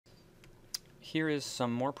here is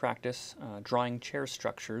some more practice drawing chair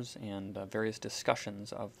structures and various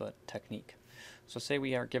discussions of the technique. So say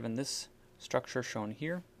we are given this structure shown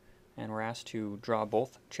here, and we're asked to draw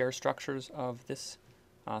both chair structures of this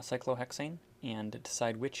cyclohexane and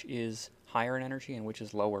decide which is higher in energy and which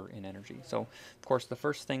is lower in energy. So of course the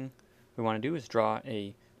first thing we want to do is draw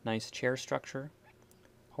a nice chair structure.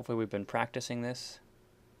 Hopefully we've been practicing this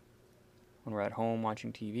when we're at home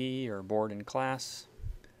watching TV or bored in class.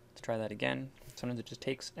 Let's try that again. Sometimes it just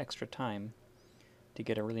takes extra time to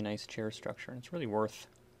get a really nice chair structure, and it's really worth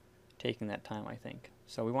taking that time, I think.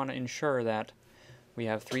 So we want to ensure that we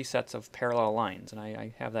have 3 sets of parallel lines, and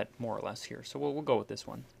I have that more or less here, so we'll go with this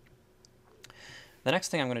one. The next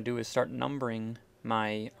thing I'm going to do is start numbering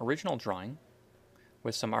my original drawing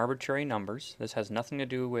with some arbitrary numbers. This has nothing to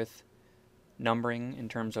do with numbering in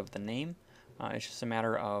terms of the name. It's just a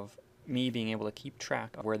matter of me being able to keep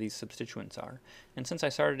track of where these substituents are. And since I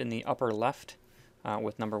started in the upper left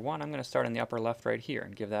with number 1, I'm going to start in the upper left right here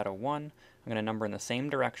and give that a 1. I'm going to number in the same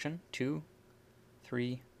direction, 2,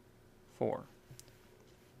 3, 4.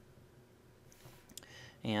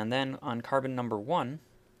 And then on carbon number 1,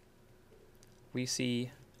 we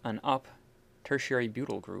see an up tertiary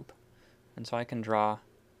butyl group. And so I can draw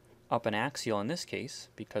up an axial in this case,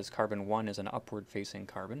 because carbon 1 is an upward-facing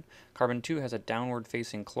carbon. Carbon 2 has a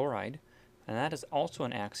downward-facing chloride, and that is also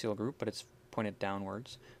an axial group, but it's pointed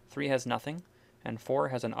downwards. 3 has nothing, and 4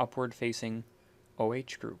 has an upward-facing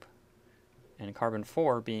OH group. And carbon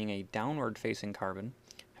 4, being a downward-facing carbon,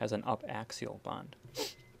 has an up axial bond.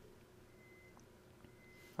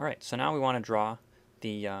 Alright, so now we want to draw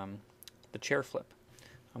the chair flip.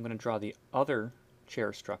 I'm going to draw the other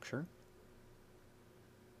chair structure.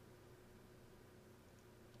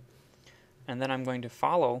 And then I'm going to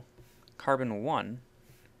follow carbon 1.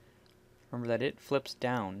 Remember that it flips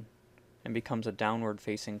down and becomes a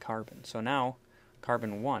downward-facing carbon. So now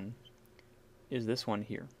carbon 1 is this one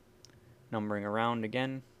here. Numbering around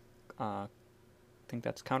again, I think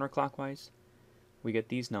that's counterclockwise. We get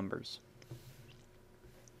these numbers.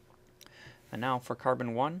 And now for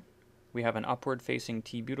carbon 1, we have an upward-facing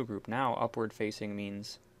T-butyl group. Now upward-facing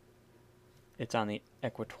means it's on the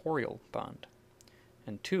equatorial bond.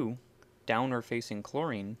 And 2, downward-facing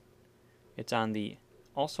chlorine, it's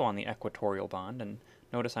also on the equatorial bond. And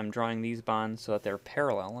notice I'm drawing these bonds so that they're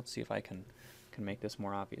parallel. Let's see if I can make this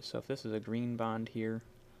more obvious. So if this is a green bond here,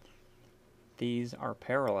 these are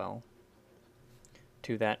parallel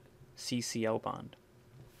to that CCl bond.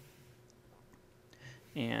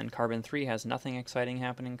 And carbon 3 has nothing exciting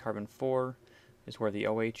happening. Carbon 4 is where the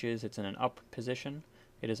OH is. It's in an up position.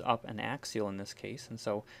 It is up an axial in this case, and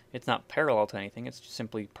so it's not parallel to anything. It's just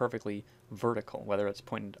simply perfectly vertical, whether it's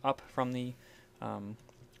pointed up from the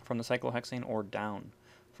cyclohexane or down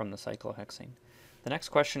from the cyclohexane. The next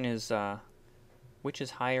question is which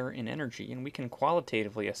is higher in energy, and we can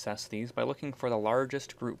qualitatively assess these by looking for the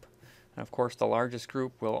largest group. And of course, the largest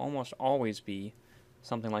group will almost always be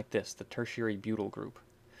something like this, the tertiary butyl group.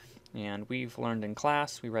 And we've learned in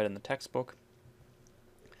class, we read in the textbook,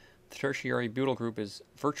 the tertiary butyl group is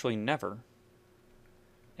virtually never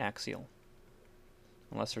axial,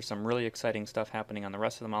 unless there's some really exciting stuff happening on the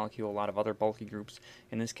rest of the molecule, a lot of other bulky groups.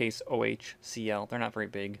 In this case, OH, Cl, they're not very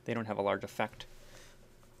big. They don't have a large effect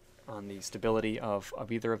on the stability of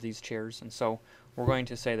either of these chairs. And so we're going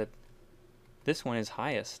to say that this one is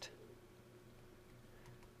highest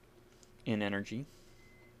in energy,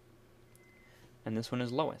 and this one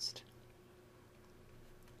is lowest.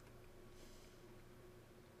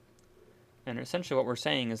 And essentially what we're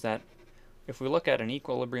saying is that if we look at an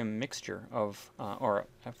equilibrium mixture of, or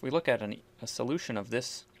if we look at a solution of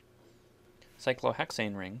this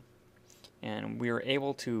cyclohexane ring, and we are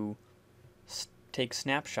able to take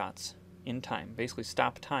snapshots in time, basically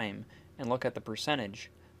stop time, and look at the percentage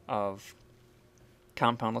of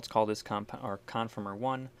compound, let's call this compound, or conformer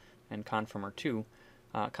 1 and conformer 2,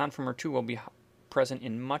 conformer 2 will be present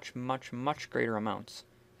in much, much, much greater amounts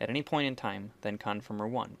at any point in time than conformer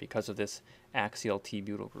 1 because of this axial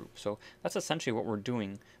T-butyl group. So that's essentially what we're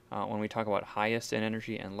doing when we talk about highest in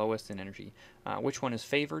energy and lowest in energy. Which one is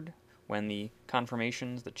favored when the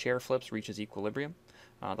conformations, the chair flips, reaches equilibrium?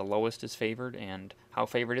 The lowest is favored, and how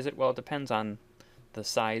favored is it? Well, it depends on the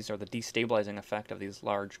size or the destabilizing effect of these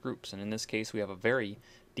large groups. And in this case, we have a very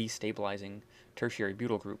destabilizing tertiary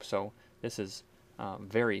butyl group, so this is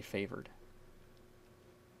very favored.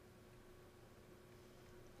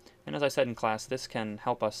 And as I said in class, this can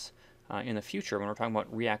help us in the future when we're talking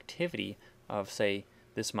about reactivity of, say,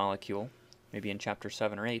 this molecule, maybe in chapter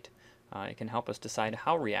 7 or 8. It can help us decide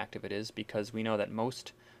how reactive it is, because we know that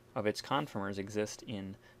most of its conformers exist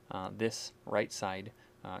in this right side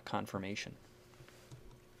conformation.